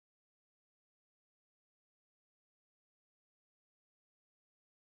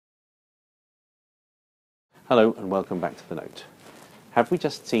Hello and welcome back to the Note. Have we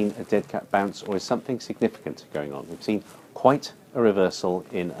just seen a dead cat bounce, or is something significant going on? We've seen quite a reversal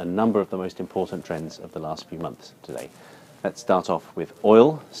in a number of the most important trends of the last few months today. Let's start off with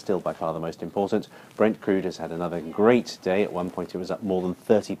oil, still by far the most important. Brent crude has had another great day. At one point it was up more than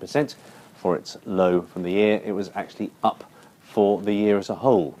 30% for its low from the year. It was actually up for the year as a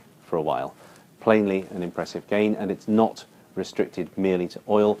whole for a while. Plainly an impressive gain, and it's not restricted merely to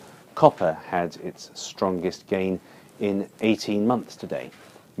oil. Copper had its strongest gain in 18 months today.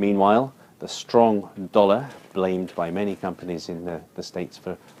 Meanwhile, the strong dollar, blamed by many companies in the States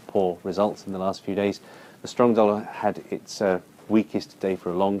for poor results in the last few days, the strong dollar had its weakest day for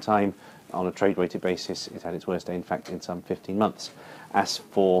a long time. On a trade-weighted basis, it had its worst day, in fact, in some 15 months. As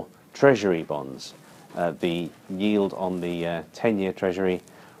for Treasury bonds, the yield on the 10-year Treasury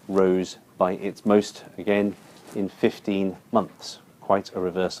rose by its most, again, in 15 months. Quite a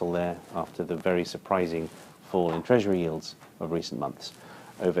reversal there after the very surprising fall in Treasury yields of recent months.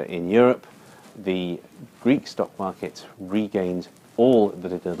 Over in Europe, the Greek stock market regained all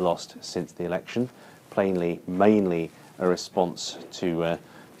that it had lost since the election, mainly a response to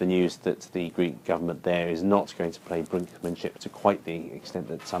the news that the Greek government there is not going to play brinkmanship to quite the extent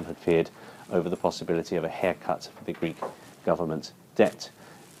that some had feared over the possibility of a haircut for the Greek government debt.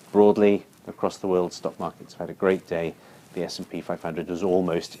 Broadly, across the world, stock markets have had a great day. The S&P 500 has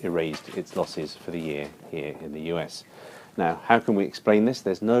almost erased its losses for the year here in the US. Now, how can we explain this?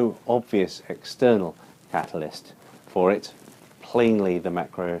 There's no obvious external catalyst for it. Plainly, the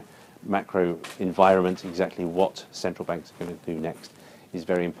macro environment, exactly what central banks are going to do next, is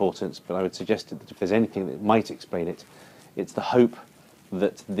very important. But I would suggest that if there's anything that might explain it, it's the hope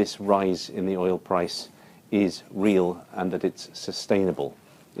that this rise in the oil price is real and that it's sustainable.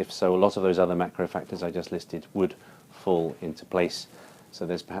 If so, a lot of those other macro factors I just listed would fall into place. So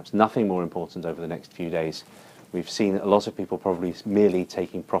there's perhaps nothing more important over the next few days. We've seen a lot of people probably merely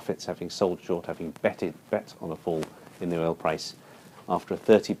taking profits, having sold short, having bet on a fall in the oil price. After a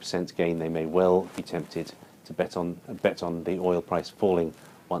 30% gain, they may well be tempted to bet on the oil price falling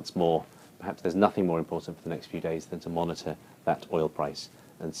once more. Perhaps there's nothing more important for the next few days than to monitor that oil price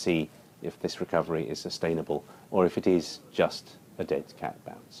and see if this recovery is sustainable or if it is just a dead cat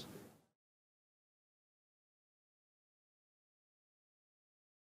bounce.